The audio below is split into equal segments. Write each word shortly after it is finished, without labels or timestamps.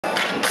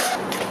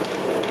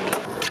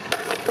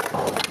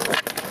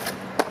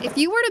If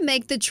you were to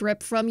make the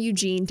trip from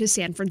Eugene to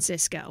San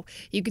Francisco,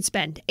 you could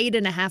spend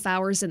 8.5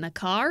 hours in the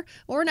car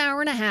or an hour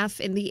and a half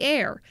in the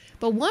air.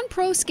 But one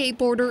pro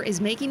skateboarder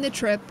is making the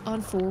trip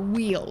on 4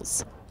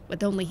 wheels,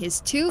 with only his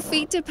 2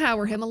 feet to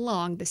power him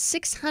along the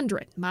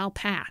 600-mile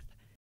path.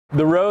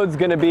 The road's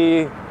going to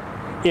be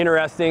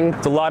interesting.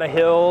 It's a lot of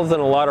hills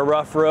and a lot of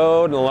rough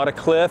road and a lot of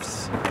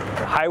cliffs.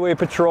 Highway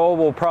Patrol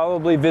will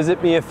probably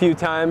visit me a few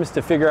times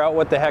to figure out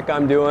what the heck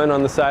I'm doing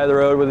on the side of the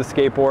road with a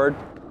skateboard.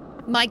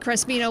 Mike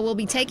Crespino will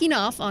be taking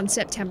off on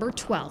September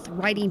 12th,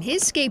 riding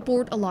his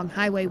skateboard along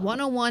Highway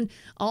 101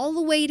 all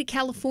the way to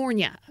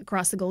California,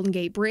 across the Golden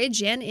Gate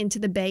Bridge and into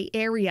the Bay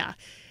Area.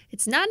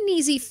 It's not an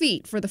easy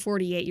feat for the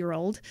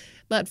 48-year-old,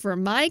 but for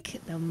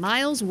Mike, the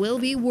miles will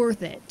be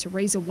worth it to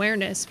raise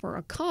awareness for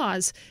a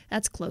cause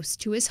that's close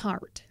to his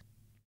heart.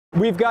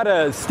 We've got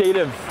a state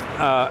of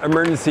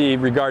emergency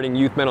regarding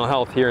youth mental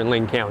health here in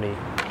Lane County.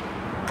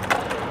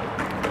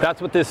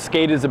 That's what this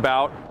skate is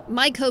about.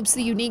 Mike hopes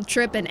the unique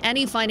trip and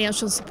any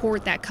financial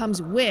support that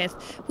comes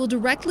with will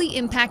directly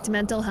impact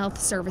mental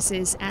health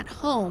services at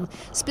home,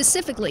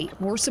 specifically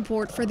more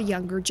support for the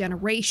younger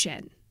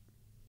generation.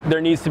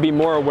 There needs to be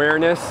more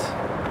awareness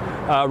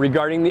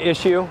regarding the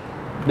issue,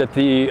 that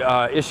the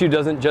issue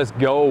doesn't just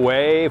go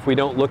away if we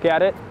don't look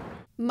at it.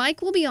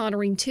 Mike will be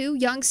honoring 2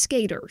 young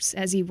skaters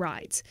as he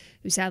rides,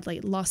 who sadly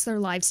lost their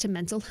lives to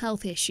mental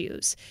health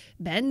issues.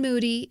 Ben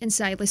Moody and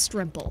Silas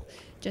Strimple,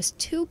 just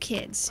 2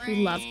 kids who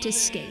love to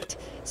skate,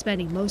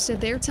 spending most of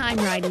their time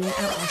riding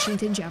at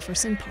Washington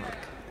Jefferson Park.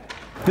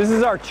 This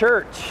is our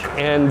church,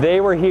 and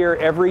they were here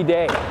every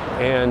day,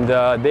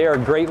 and they are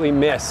greatly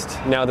missed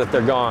now that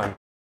they're gone.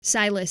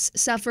 Silas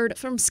suffered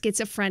from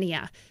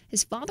schizophrenia.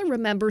 His father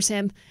remembers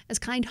him as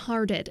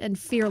kind-hearted and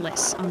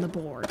fearless on the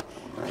board.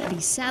 But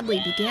he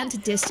sadly began to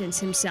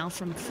distance himself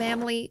from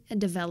family and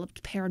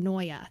developed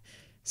paranoia.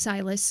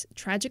 Silas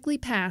tragically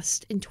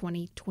passed in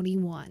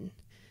 2021.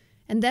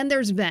 And then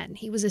there's Ben.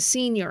 He was a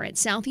senior at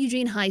South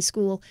Eugene High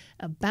School,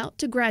 about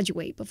to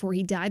graduate before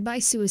he died by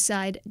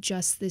suicide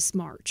just this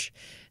March.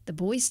 The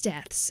boys'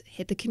 deaths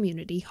hit the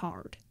community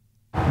hard.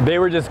 They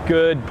were just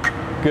good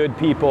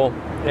people,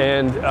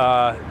 and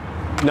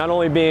not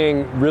only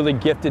being really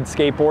gifted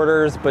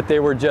skateboarders, but they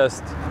were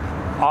just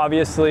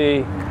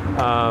obviously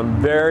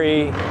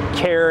very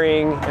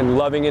caring and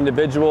loving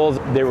individuals.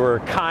 They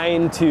were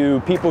kind to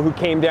people who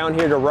came down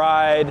here to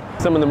ride.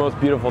 Some of the most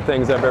beautiful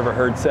things I've ever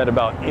heard said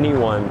about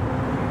anyone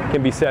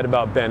can be said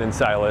about Ben and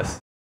Silas.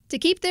 To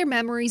keep their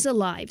memories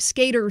alive,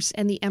 skaters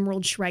and the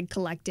Emerald Shred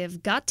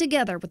Collective got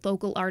together with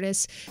local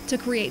artists to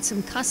create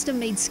some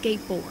custom-made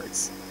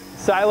skateboards.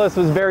 Silas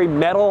was very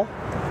metal,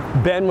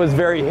 Ben was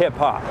very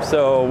hip-hop,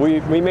 so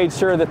we made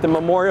sure that the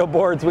memorial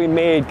boards we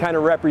made kind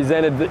of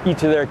represented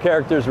each of their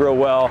characters real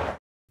well.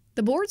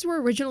 The boards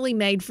were originally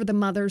made for the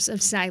mothers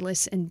of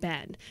Silas and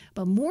Ben,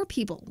 but more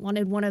people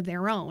wanted one of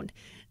their own.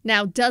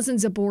 Now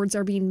dozens of boards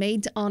are being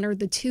made to honor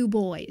the 2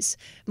 boys.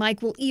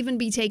 Mike will even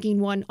be taking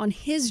one on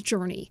his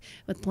journey,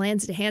 with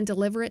plans to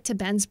hand-deliver it to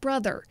Ben's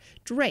brother,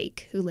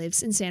 Drake, who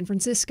lives in San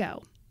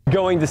Francisco.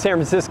 Going to San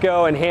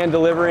Francisco and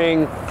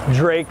hand-delivering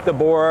Drake the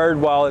board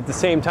while at the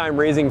same time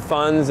raising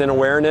funds and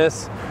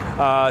awareness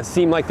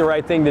seemed like the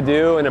right thing to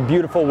do, and a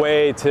beautiful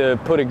way to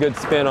put a good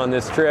spin on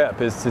this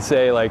trip is to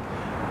say, like,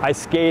 I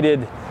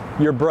skated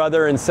your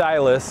brother and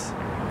Silas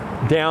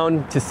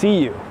down to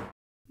see you.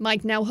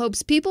 Mike now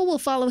hopes people will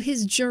follow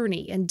his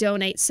journey and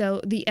donate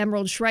so the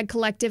Emerald Shred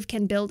Collective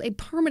can build a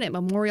permanent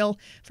memorial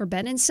for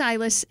Ben and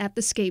Silas at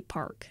the skate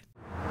park.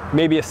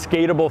 Maybe a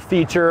skatable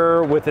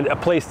feature with a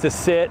place to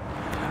sit,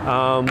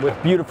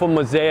 with beautiful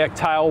mosaic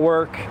tile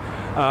work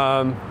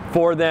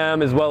for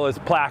them, as well as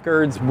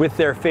placards with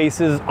their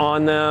faces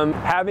on them.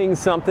 Having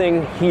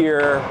something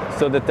here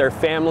so that their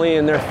family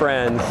and their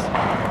friends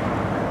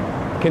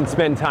can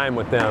spend time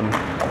with them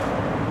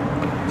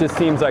just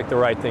seems like the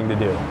right thing to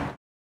do.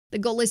 The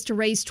goal is to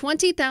raise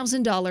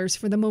 $20,000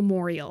 for the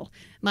memorial.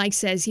 Mike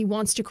says he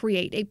wants to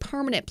create a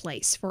permanent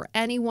place for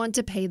anyone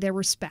to pay their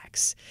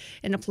respects,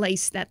 in a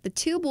place that the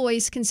 2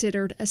 boys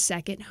considered a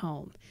second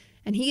home.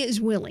 And he is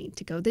willing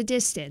to go the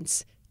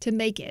distance to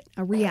make it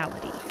a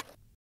reality.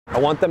 I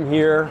want them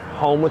here,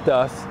 home with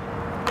us,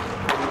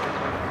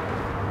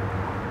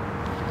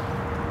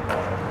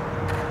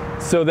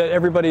 so that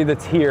everybody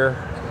that's here,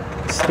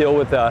 still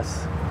with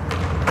us,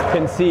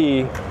 can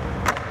see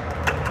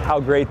how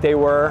great they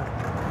were.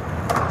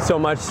 So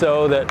much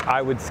so that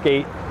I would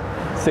skate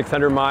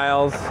 600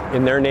 miles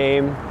in their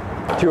name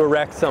to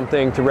erect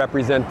something to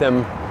represent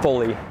them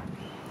fully.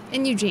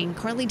 In Eugene,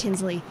 Carly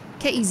Tinsley,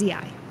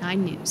 KEZI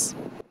 9 News.